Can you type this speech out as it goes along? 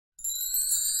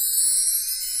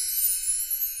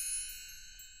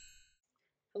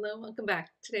Hello, welcome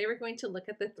back. Today we're going to look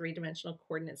at the three-dimensional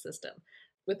coordinate system.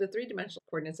 With the three-dimensional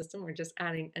coordinate system, we're just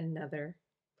adding another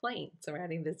plane. So we're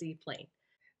adding the z-plane.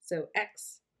 So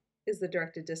x is the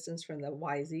directed distance from the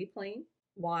yz plane,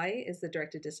 y is the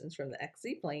directed distance from the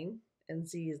xz plane, and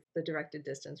z is the directed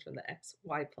distance from the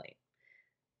xy plane.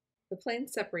 The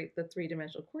planes separate the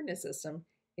three-dimensional coordinate system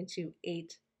into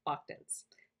 8 octants.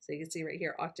 So you can see right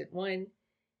here, octant 1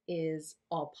 is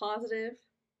all positive.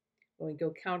 When we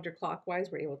go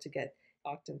counterclockwise, we're able to get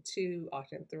octant 2,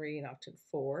 octant 3, and octant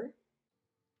 4.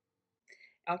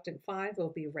 Octant 5 will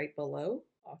be right below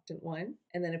octant 1.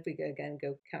 And then if we go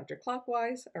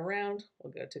counterclockwise around,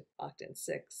 we'll go to octant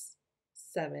 6,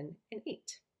 7, and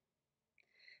 8.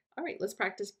 All right, let's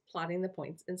practice plotting the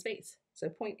points in space. So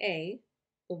point A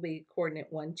will be coordinate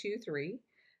 1, 2, 3.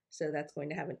 So that's going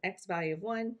to have an x value of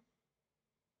 1,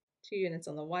 2 units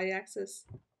on the y-axis,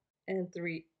 and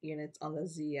 3 units on the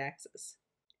z-axis.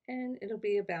 And it'll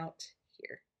be about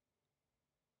here.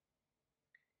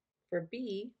 For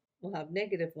B, we'll have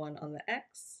 -1 on the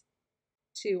x,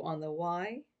 2 on the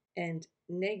y, and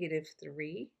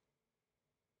 -3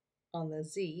 on the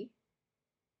z.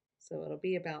 So it'll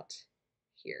be about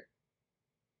here.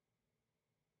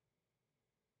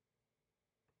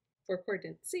 For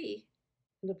coordinate C,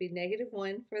 it'll be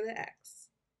 -1 for the x,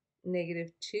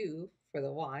 -2 for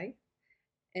the y,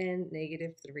 and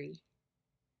 -3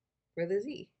 for the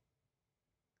z.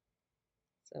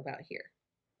 So about here.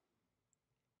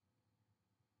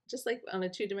 Just like on a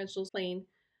two-dimensional plane,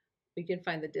 we can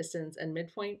find the distance and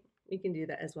midpoint. We can do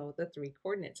that as well with the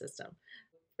three-coordinate system.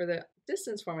 For the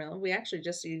distance formula, we actually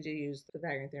just need to use the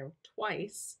Pythagorean theorem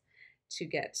twice to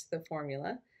get the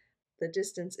formula. The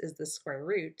distance is the square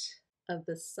root of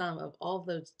the sum of all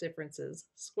those differences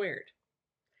squared.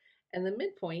 And the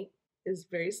midpoint is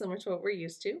very similar to what we're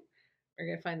used to. We're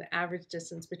going to find the average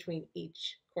distance between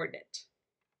each coordinate.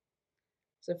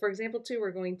 So for example 2, we're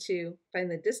going to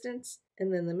find the distance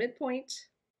and then the midpoint.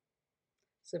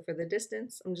 So for the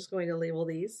distance, I'm just going to label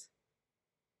these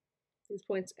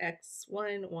points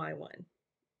x1, y1,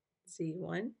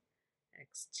 z1,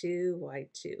 x2,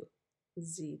 y2,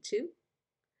 z2.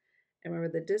 And remember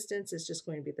the distance is just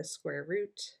going to be the square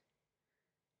root,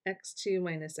 x2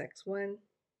 minus x1,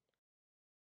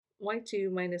 y2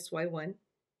 minus y1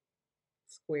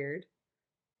 squared,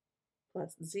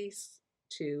 plus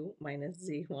z2 minus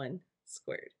z1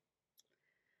 squared.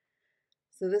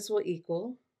 So this will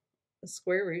equal the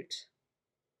square root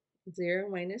 0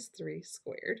 minus 3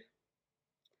 squared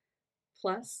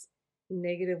plus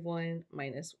 -1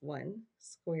 minus 1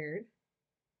 squared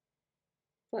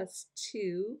plus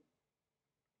 2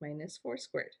 minus 4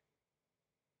 squared.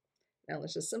 Now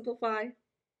let's just simplify.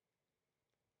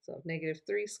 So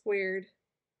 -3 squared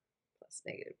plus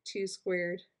 -2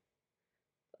 squared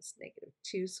plus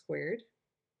 -2 squared.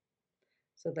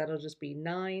 So that'll just be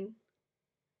 9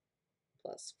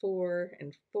 plus 4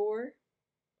 and 4.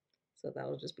 So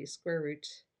that'll just be square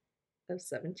root of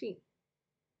 17.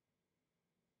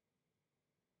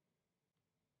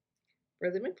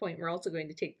 For the midpoint, we're also going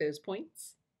to take those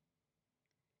points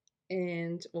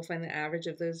and we'll find the average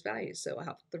of those values. So we'll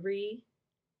have 3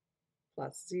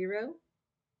 plus 0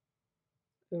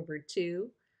 over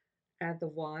 2, add the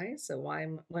y, so y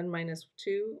 1 minus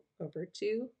 2 over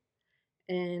 2,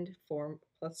 and 4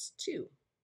 plus 2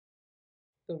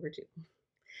 over 2.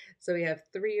 So we have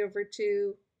 3 over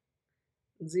 2,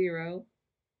 0,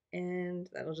 and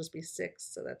that'll just be 6,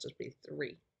 so that'll just be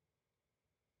 3.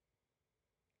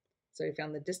 So we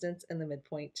found the distance and the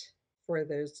midpoint for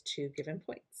those two given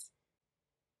points.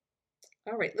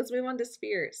 All right, let's move on to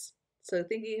spheres. So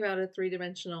thinking about a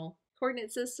three-dimensional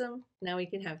coordinate system, now we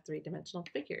can have three-dimensional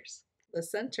figures. The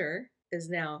center is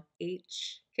now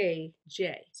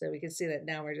HKJ. So we can see that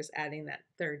now we're just adding that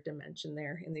third dimension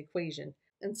there in the equation.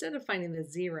 Instead of finding the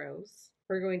zeros,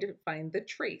 we're going to find the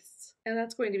trace. And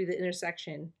that's going to be the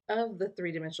intersection of the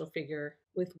three-dimensional figure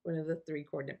with one of the three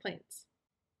coordinate planes.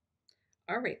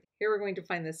 All right, here we're going to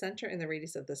find the center and the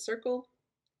radius of the circle.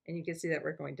 And you can see that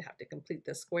we're going to have to complete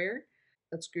the square.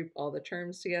 Let's group all the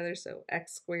terms together. So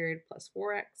x squared plus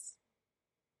 4x,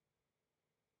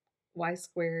 y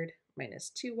squared minus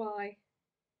 2y,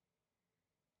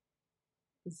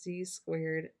 z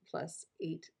squared plus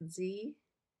 8z,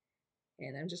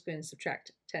 and I'm just going to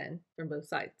subtract 10 from both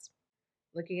sides.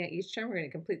 Looking at each term, we're going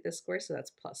to complete this square, so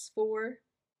that's plus 4.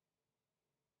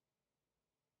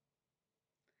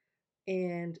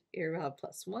 And here we'll have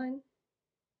plus 1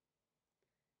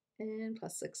 and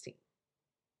plus 16.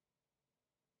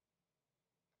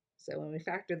 So when we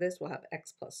factor this, we'll have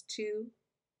x plus 2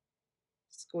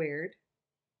 squared,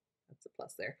 that's a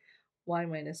plus there, y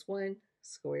minus 1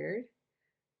 squared,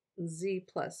 z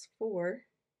plus 4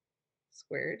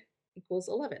 squared equals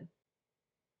 11.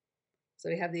 So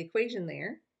we have the equation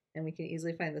there, and we can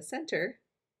easily find the center.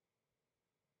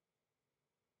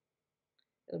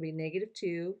 It'll be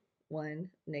 -2,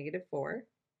 1, -4.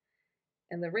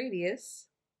 And the radius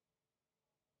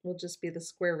will just be the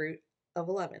square root of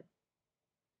 11.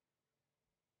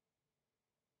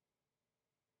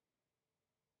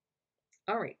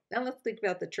 All right, now let's think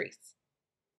about the trace.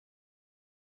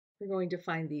 We're going to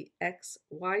find the x,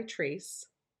 y trace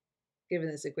given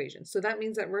this equation. So that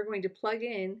means that we're going to plug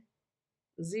in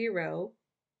 0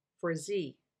 for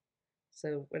z.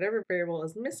 So whatever variable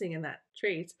is missing in that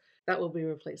trace, that will be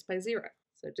replaced by 0.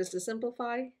 So just to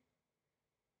simplify,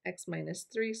 x minus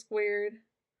 3 squared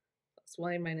plus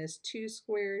y minus 2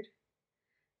 squared.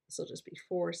 This will just be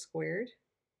 4 squared.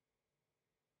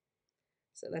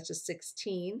 So that's just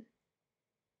 16.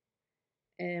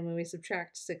 And when we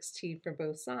subtract 16 from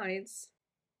both sides,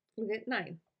 we get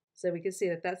 9. So we can see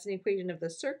that that's an equation of the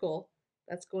circle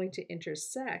that's going to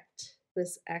intersect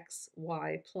this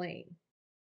xy plane.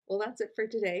 Well, that's it for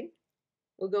today.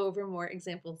 We'll go over more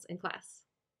examples in class.